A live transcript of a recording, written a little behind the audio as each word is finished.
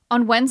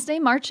On Wednesday,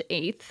 March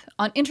 8th,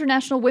 on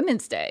International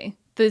Women's Day,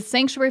 the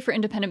Sanctuary for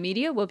Independent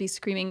Media will be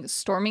screening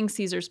Storming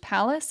Caesar's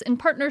Palace in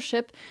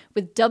partnership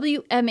with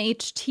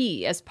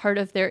WMHT as part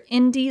of their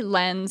Indie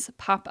Lens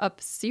pop-up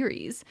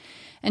series.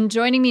 And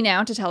joining me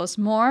now to tell us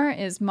more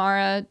is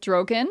Mara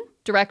Drogan,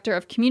 Director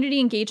of Community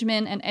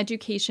Engagement and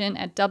Education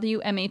at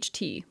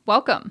WMHT.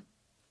 Welcome.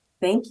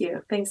 Thank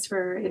you. Thanks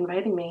for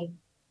inviting me.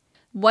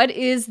 What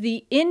is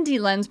the Indie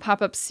Lens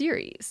pop-up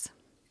series?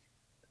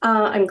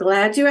 I'm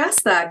glad you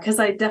asked that because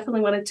I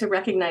definitely wanted to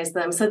recognize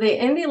them. So the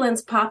Indie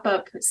Lens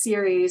pop-up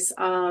series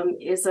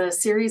is a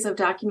series of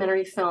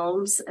documentary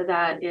films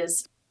that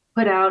is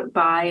put out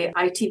by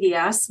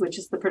ITVS, which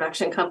is the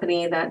production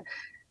company that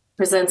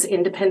presents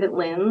Independent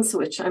Lens,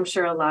 which I'm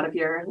sure a lot of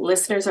your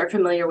listeners are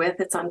familiar with.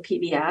 It's on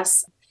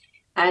PBS.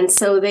 And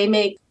so they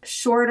make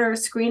shorter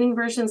screening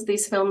versions of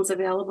these films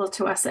available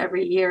to us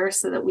every year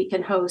so that we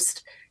can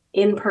host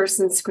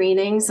in-person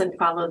screenings and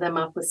follow them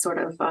up with sort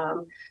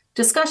of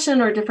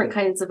discussion or different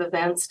kinds of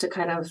events to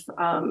kind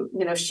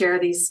of, share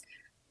these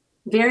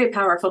very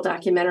powerful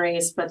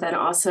documentaries, but then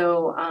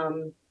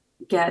also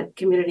get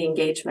community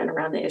engagement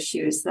around the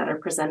issues that are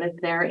presented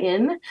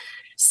therein.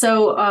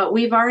 So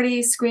we've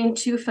already screened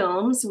 2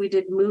 films. We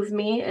did Move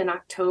Me in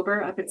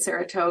October up in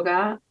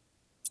Saratoga.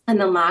 And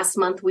then last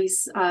month we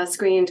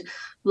screened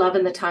Love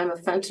in the Time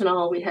of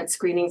Fentanyl. We had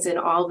screenings in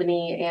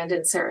Albany and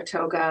in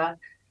Saratoga.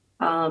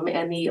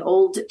 And the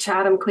old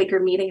Chatham Quaker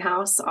Meeting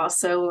House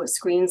also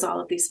screens all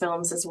of these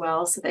films as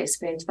well. So they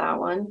screened that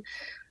one.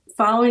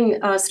 Following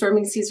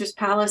Storming Caesar's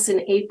Palace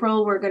in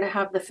April, we're going to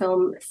have the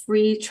film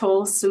Free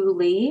Chol Soo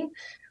Lee,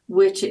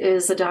 which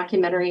is a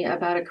documentary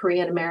about a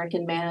Korean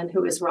American man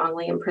who is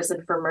wrongly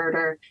imprisoned for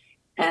murder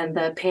and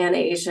the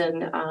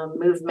Pan-Asian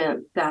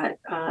movement, that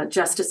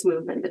justice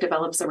movement that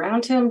develops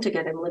around him to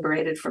get him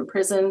liberated from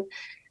prison.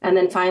 And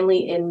then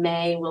finally in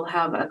May, we'll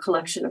have a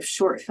collection of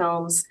short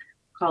films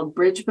called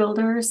Bridge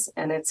Builders,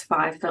 and it's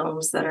 5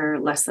 films that are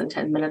less than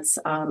 10 minutes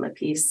a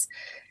piece.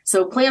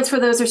 So plans for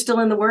those are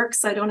still in the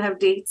works. I don't have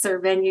dates or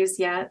venues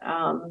yet.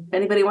 If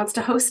anybody wants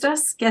to host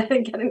us, get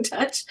in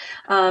touch.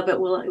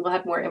 But we'll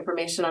have more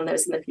information on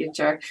those in the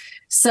future.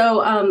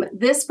 So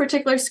this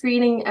particular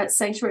screening at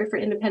Sanctuary for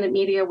Independent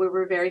Media, we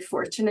were very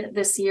fortunate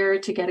this year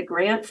to get a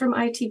grant from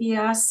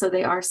ITVS. So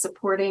they are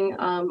supporting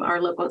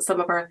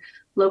some of our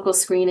local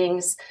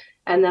screenings.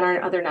 And then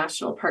our other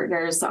national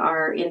partners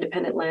are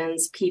Independent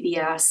Lens,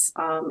 PBS,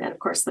 and of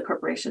course the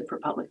Corporation for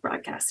Public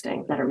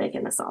Broadcasting that are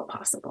making this all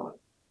possible.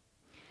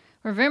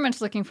 We're very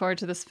much looking forward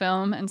to this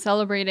film and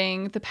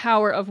celebrating the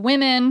power of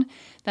women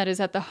that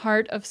is at the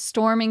heart of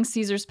Storming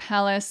Caesar's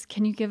Palace.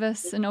 Can you give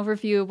us an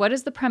overview? What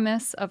is the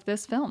premise of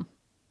this film?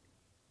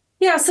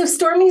 Yeah, so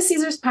Storming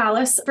Caesar's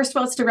Palace, first of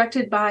all, it's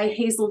directed by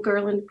Hazel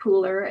Gerland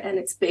Pooler, and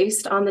it's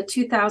based on the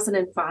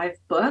 2005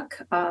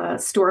 book,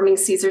 Storming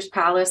Caesar's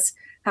Palace,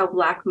 How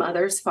Black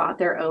Mothers Fought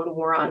Their Own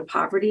War on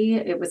Poverty.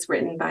 It was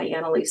written by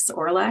Annalise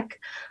Orlek.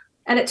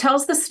 And it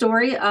tells the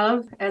story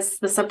of, as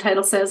the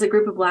subtitle says, a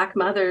group of Black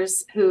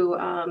mothers who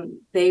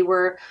they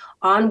were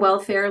on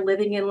welfare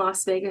living in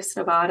Las Vegas,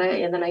 Nevada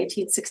in the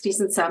 1960s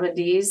and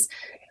 70s.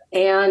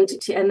 And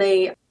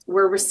they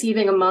were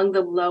receiving among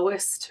the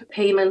lowest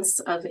payments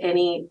of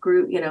any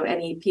group,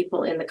 any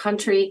people in the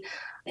country.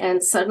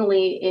 And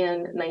suddenly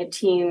in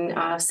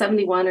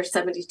 1971 or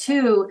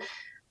 72,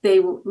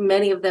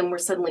 many of them were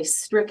suddenly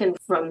stricken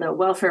from the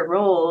welfare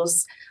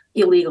rolls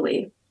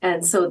illegally.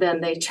 And so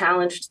then they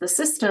challenged the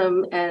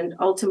system and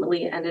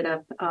ultimately ended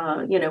up,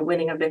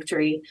 winning a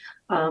victory.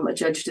 A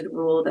judge did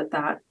rule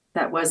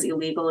that was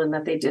illegal and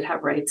that they did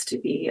have rights to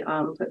be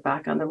put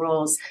back on the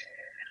rolls.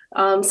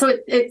 So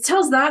it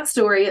tells that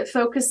story. It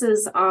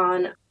focuses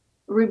on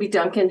Ruby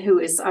Duncan, who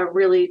is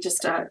really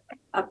just a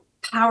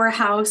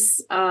powerhouse,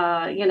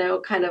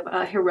 kind of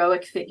a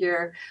heroic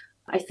figure.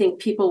 I think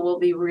people will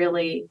be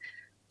really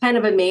kind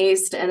of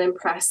amazed and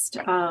impressed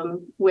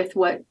with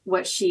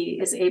what she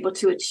is able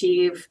to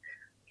achieve.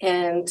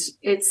 And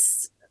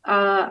it's,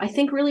 I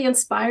think, really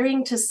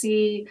inspiring to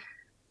see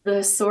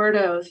the sort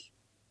of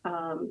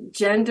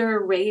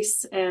gender,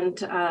 race, and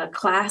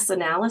class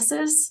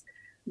analysis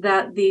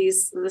that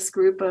this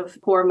group of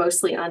poor,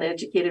 mostly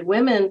uneducated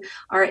women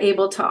are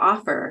able to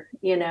offer.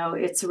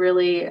 It's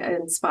really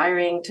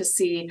inspiring to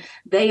see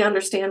they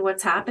understand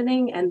what's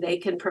happening and they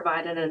can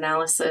provide an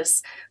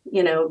analysis,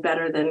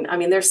 better than,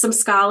 there's some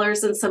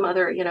scholars and some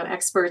other,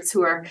 experts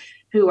who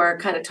are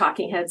kind of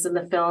talking heads in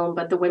the film,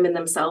 but the women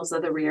themselves are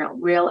the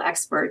real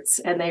experts,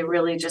 and they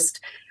really just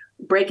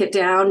break it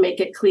down, make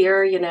it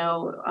clear,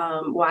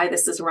 why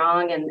this is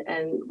wrong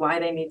and why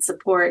they need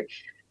support.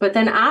 But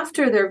then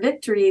after their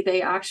victory,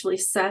 they actually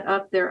set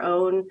up their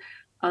own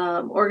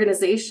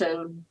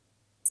organization.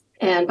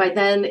 And by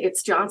then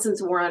it's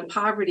Johnson's War on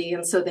Poverty.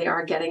 And so they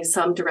are getting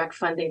some direct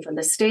funding from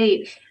the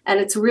state. And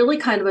it's really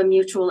kind of a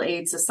mutual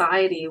aid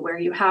society where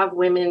you have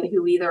women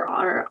who either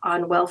are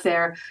on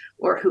welfare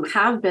or who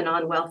have been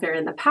on welfare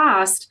in the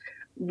past,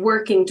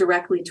 working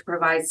directly to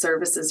provide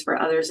services for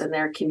others in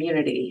their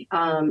community.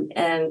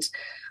 And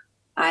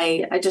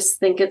I just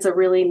think it's a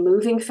really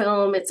moving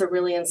film. It's a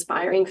really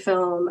inspiring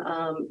film,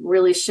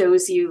 really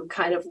shows you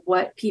kind of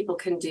what people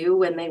can do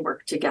when they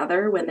work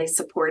together, when they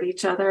support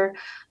each other,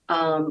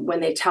 when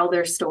they tell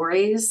their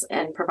stories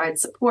and provide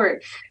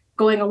support.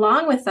 Going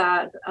along with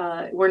that,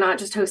 we're not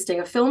just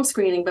hosting a film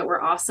screening, but we're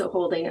also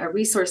holding a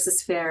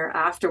resources fair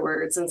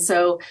afterwards. And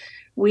so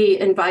we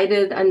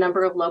invited a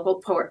number of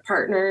local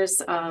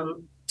partners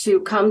to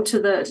come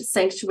to the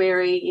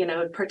sanctuary,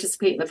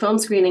 participate in the film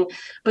screening,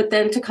 but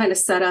then to kind of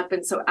set up.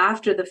 And so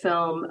after the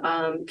film,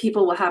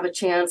 people will have a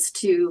chance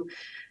to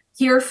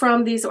hear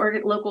from these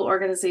local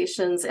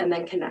organizations and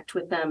then connect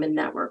with them and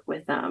network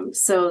with them.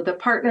 So the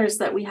partners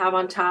that we have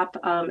on top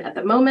at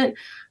the moment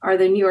are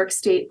the New York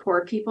State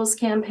Poor People's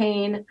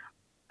Campaign,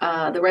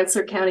 the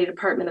Rensselaer County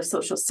Department of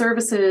Social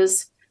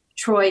Services,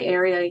 Troy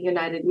Area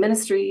United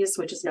Ministries,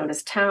 which is known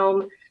as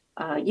TOWM,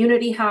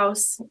 Unity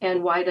House,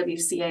 and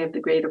YWCA of the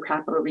Greater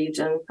Capital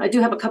Region. I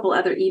do have a couple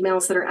other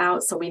emails that are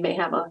out, so we may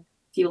have a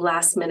few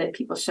last minute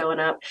people showing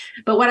up.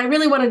 But what I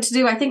really wanted to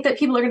do, I think that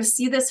people are going to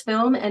see this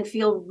film and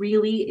feel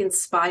really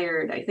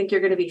inspired. I think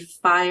you're going to be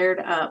fired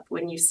up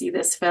when you see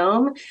this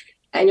film.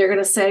 And you're going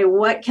to say,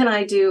 what can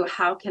I do?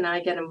 How can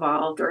I get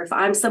involved? Or if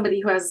I'm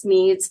somebody who has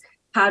needs,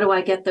 how do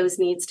I get those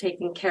needs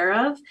taken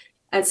care of?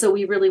 And so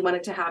we really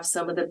wanted to have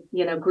some of the,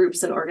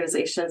 groups and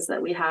organizations that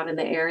we have in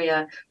the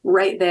area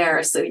right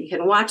there. So you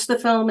can watch the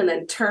film and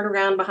then turn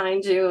around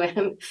behind you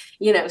and,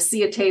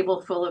 see a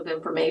table full of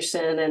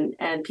information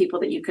and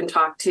people that you can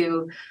talk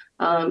to.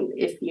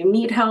 If you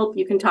need help,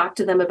 you can talk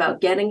to them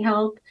about getting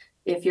help.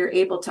 If you're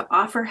able to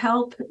offer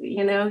help,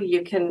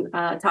 you can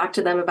talk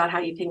to them about how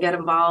you can get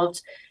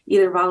involved,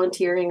 either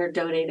volunteering or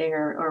donating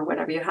or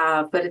whatever you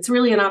have. But it's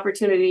really an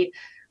opportunity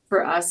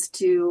for us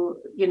to,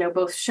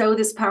 both show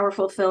this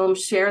powerful film,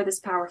 share this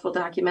powerful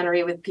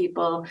documentary with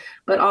people,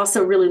 but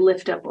also really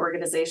lift up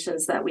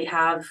organizations that we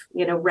have,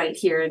 right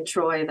here in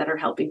Troy that are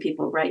helping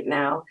people right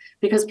now,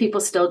 because people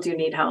still do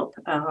need help.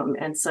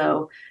 And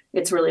so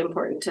it's really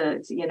important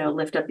to,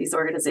 lift up these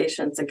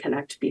organizations and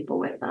connect people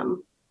with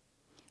them.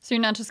 So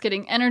you're not just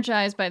getting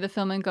energized by the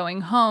film and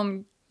going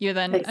home, you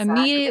then Exactly.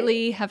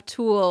 immediately have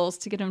tools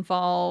to get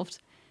involved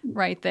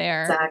right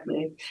there.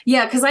 Exactly.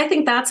 Yeah, because I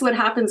think that's what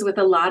happens with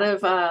a lot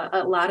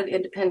of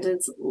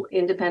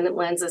independent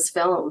lenses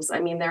films. I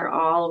mean, they're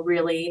all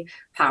really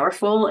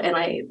powerful,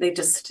 and they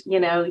just,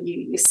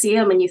 you see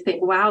them and you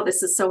think, wow,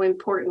 this is so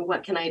important.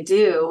 What can I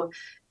do?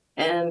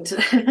 And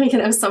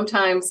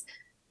sometimes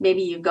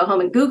maybe you go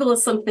home and Google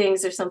some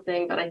things or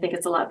something, but I think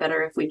it's a lot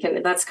better if we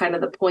can. That's kind of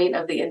the point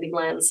of the Indie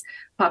Lens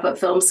pop-up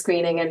film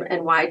screening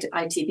and why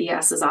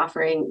ITBS is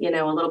offering,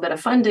 a little bit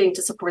of funding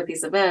to support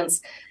these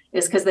events,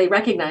 is because they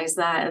recognize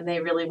that and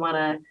they really want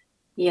to,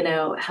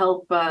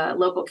 help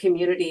local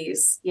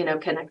communities,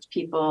 connect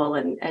people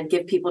and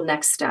give people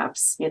next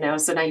steps,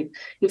 So now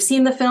you've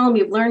seen the film,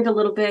 you've learned a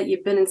little bit,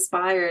 you've been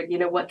inspired,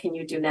 what can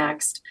you do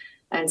next?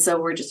 And so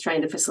we're just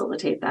trying to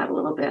facilitate that a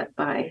little bit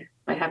by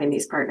having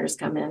these partners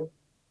come in.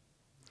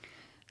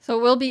 So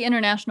it will be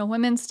International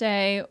Women's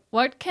Day.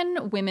 What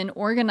can women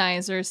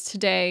organizers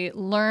today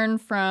learn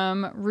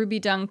from Ruby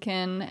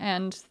Duncan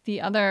and the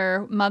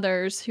other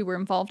mothers who were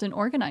involved in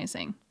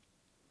organizing?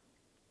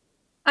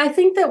 I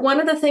think that one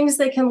of the things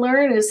they can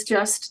learn is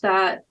just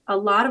that a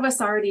lot of us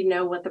already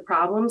know what the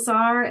problems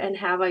are and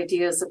have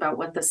ideas about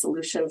what the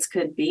solutions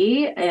could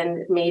be. And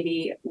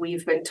maybe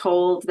we've been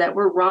told that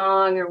we're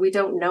wrong or we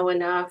don't know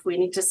enough. We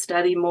need to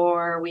study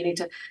more. We need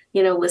to,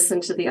 listen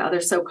to the other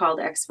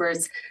so-called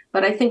experts.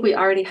 But I think we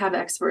already have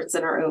experts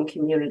in our own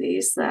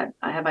communities that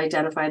have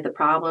identified the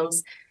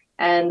problems.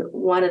 And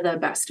one of the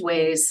best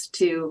ways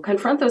to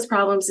confront those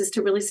problems is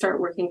to really start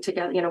working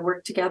together,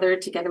 work together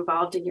to get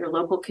involved in your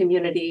local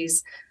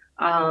communities.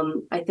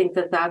 I think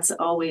that that's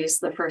always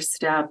the first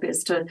step,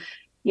 is to,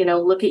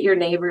 look at your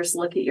neighbors,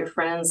 look at your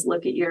friends,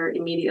 look at your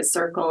immediate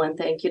circle and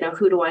think,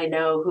 who do I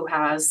know who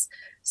has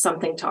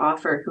something to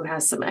offer, who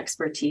has some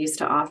expertise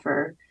to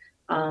offer?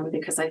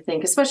 Because I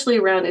think, especially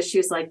around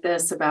issues like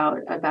this, about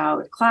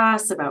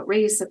class, about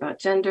race, about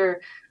gender,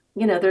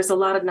 there's a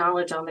lot of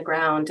knowledge on the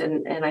ground,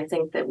 and I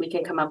think that we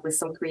can come up with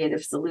some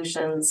creative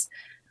solutions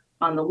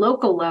on the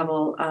local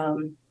level,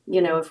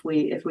 if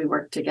we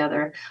work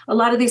together. A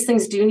lot of these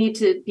things do need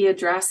to be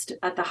addressed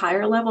at the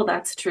higher level.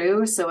 That's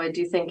true. So I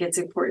do think it's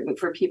important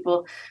for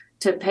people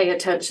to pay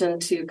attention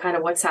to kind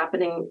of what's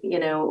happening,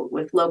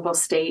 with local,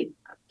 state,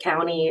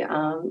 county,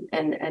 and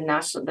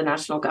the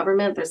national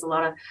government. There's a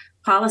lot of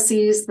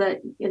policies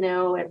that,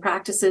 and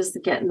practices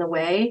that get in the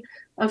way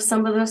of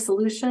some of those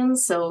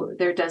solutions. So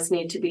there does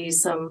need to be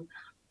some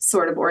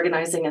sort of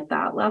organizing at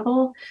that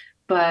level.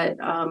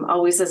 But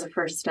always as a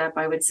first step,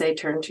 I would say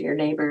turn to your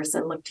neighbors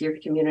and look to your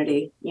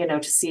community,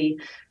 to see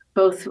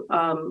both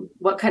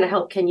what kind of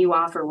help can you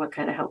offer, what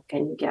kind of help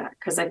can you get?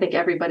 Because I think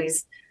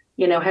everybody's,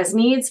 has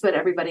needs, but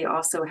everybody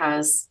also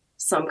has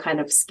some kind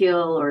of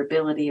skill or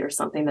ability or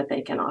something that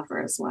they can offer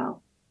as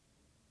well.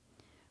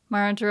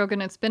 Mara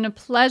Drogan, it's been a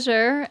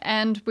pleasure,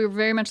 and we're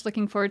very much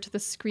looking forward to the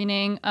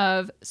screening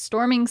of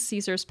Storming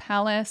Caesar's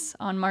Palace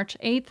on March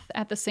 8th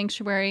at the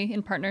Sanctuary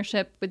in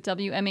partnership with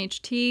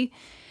WMHT.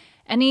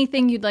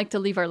 Anything you'd like to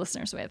leave our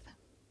listeners with?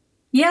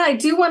 Yeah, I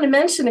do want to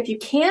mention, if you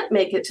can't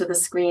make it to the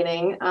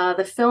screening,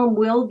 the film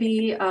will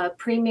be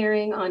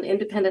premiering on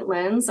Independent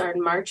Lens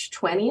on March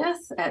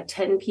 20th at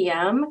 10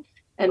 p.m.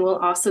 and will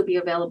also be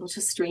available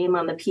to stream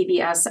on the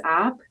PBS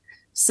app.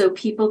 So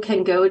people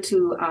can go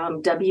to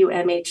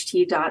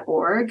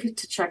WMHT.org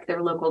to check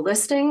their local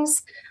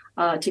listings,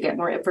 to get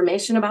more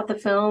information about the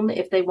film.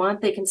 If they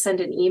want, they can send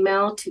an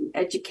email to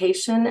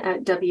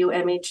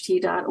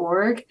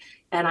education@WMHT.org,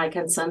 and I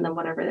can send them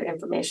whatever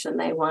information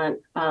they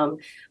want.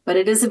 But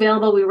it is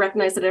available. We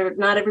recognize that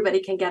not everybody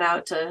can get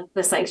out to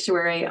the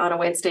sanctuary on a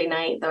Wednesday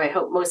night, though I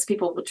hope most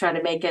people will try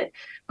to make it.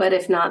 But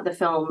if not, the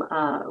film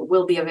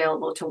will be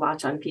available to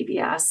watch on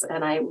PBS,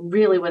 and I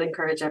really would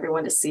encourage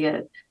everyone to see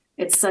it.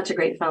 It's such a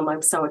great film.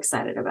 I'm so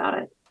excited about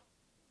it.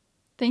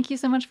 Thank you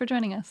so much for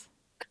joining us.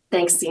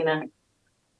 Thanks, Dina.